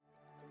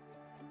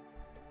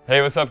Hey,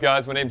 what's up,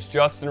 guys? My name's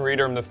Justin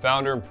Reeder. I'm the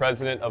founder and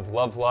president of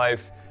Love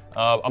Life.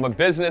 I'm a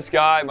business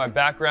guy. My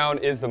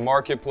background is the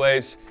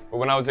marketplace. But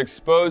when I was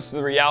exposed to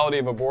the reality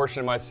of abortion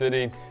in my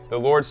city, the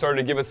Lord started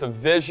to give us a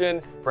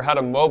vision for how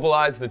to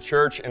mobilize the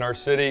church in our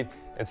city.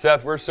 And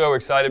Seth, we're so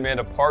excited, man,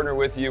 to partner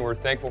with you. We're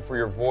thankful for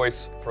your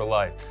voice for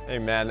life.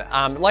 Amen.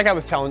 Like I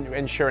was telling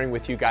and sharing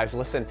with you guys,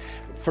 listen,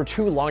 for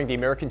too long, the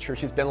American church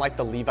has been like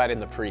the Levite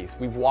and the priest.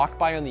 We've walked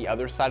by on the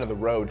other side of the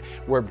road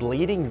where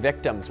bleeding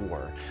victims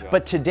were. Yeah.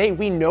 But today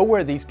we know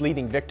where these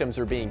bleeding victims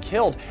are being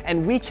killed,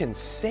 and we can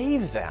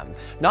save them,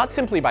 not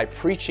simply by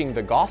preaching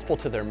the gospel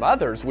to their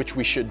mothers, which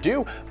we should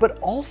do, but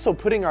also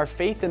putting our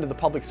faith into the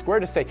public square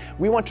to say,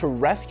 we want to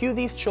rescue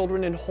these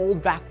children and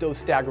hold back those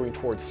staggering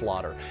towards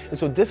slaughter. And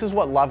so this is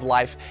what Love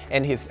Life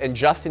and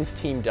Justin's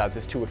team does,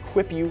 is to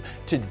equip you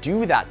to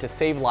do that, to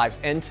save lives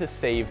and to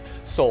save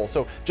souls.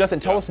 So Justin,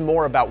 tell us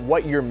more about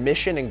what your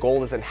mission and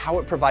goal is and how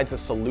it provides a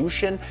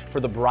solution for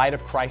the bride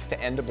of Christ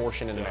to end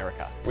abortion in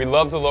America. We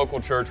love the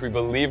local church. We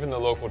believe in the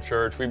local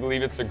church. We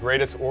believe it's the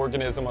greatest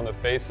organism on the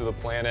face of the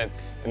planet.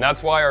 And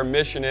that's why our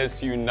mission is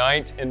to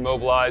unite and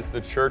mobilize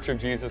the Church of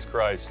Jesus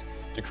Christ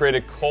to create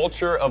a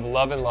culture of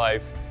love and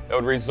life that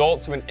would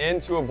result to an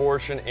end to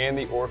abortion and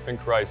the orphan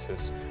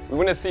crisis. We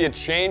want to see a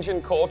change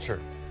in culture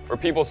where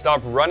people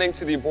stop running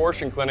to the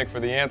abortion clinic for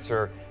the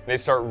answer and they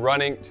start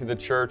running to the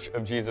Church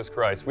of Jesus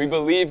Christ. We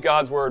believe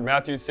God's word,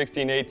 Matthew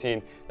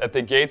 16:18, that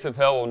the gates of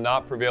hell will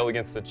not prevail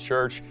against the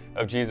Church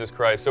of Jesus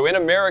Christ. So in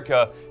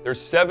America, there's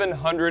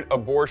 700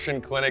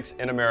 abortion clinics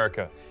in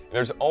America, and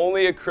there's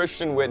only a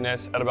Christian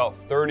witness at about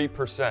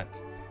 30%.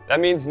 That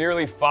means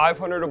nearly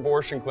 500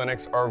 abortion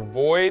clinics are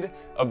void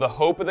of the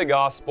hope of the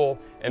gospel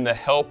and the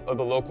help of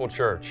the local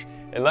church.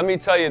 And let me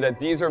tell you that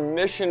these are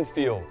mission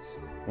fields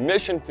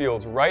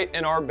right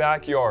in our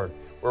backyard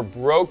where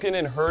broken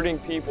and hurting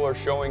people are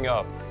showing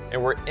up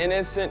and where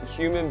innocent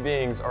human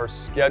beings are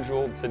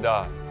scheduled to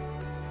die.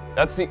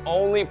 That's the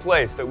only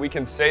place that we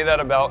can say that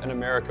about in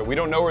America. We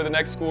don't know where the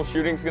next school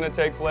shooting is going to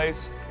take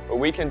place, but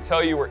we can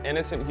tell you where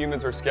innocent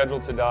humans are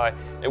scheduled to die.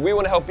 And we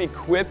want to help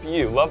equip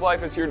you. Love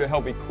Life is here to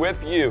help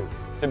equip you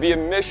to be a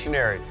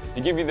missionary,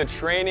 to give you the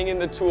training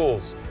and the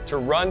tools to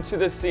run to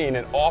the scene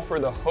and offer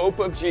the hope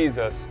of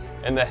Jesus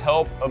and the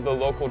help of the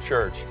local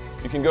church.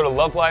 You can go to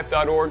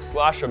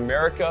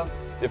lovelife.org/America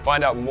to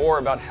find out more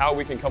about how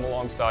we can come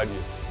alongside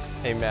you.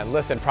 Amen.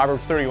 Listen,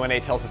 Proverbs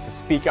 31:8 tells us to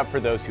speak up for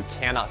those who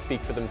cannot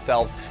speak for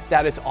themselves.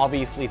 That is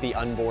obviously the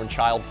unborn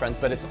child, friends,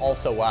 but it's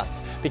also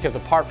us. Because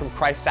apart from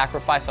Christ's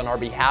sacrifice on our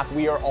behalf,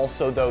 we are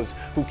also those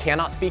who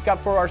cannot speak up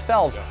for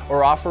ourselves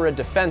or offer a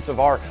defense of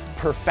our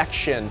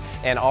perfection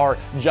and our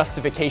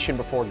justification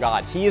before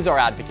God. He is our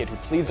advocate who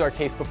pleads our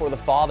case before the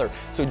Father.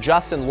 So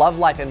Justin, Love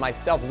Life, and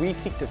myself, we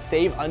seek to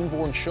save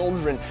unborn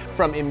children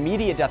from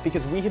immediate death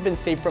because we have been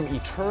saved from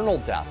eternal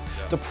death.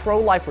 The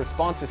pro-life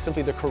response is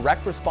simply the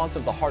correct response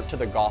of the heart to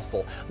the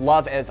gospel.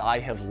 Love as I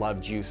have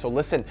loved you. So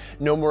listen,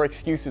 no more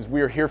excuses.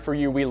 We are here for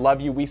you. We love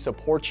you. We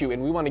support you.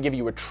 And we want to give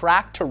you a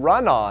track to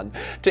run on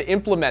to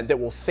implement that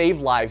will save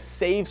lives,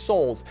 save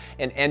souls,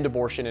 and end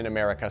abortion in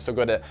America. So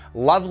go to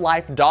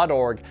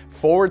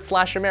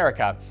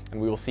lovelife.org/America,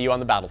 and we will see you on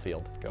the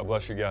battlefield. God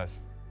bless you guys.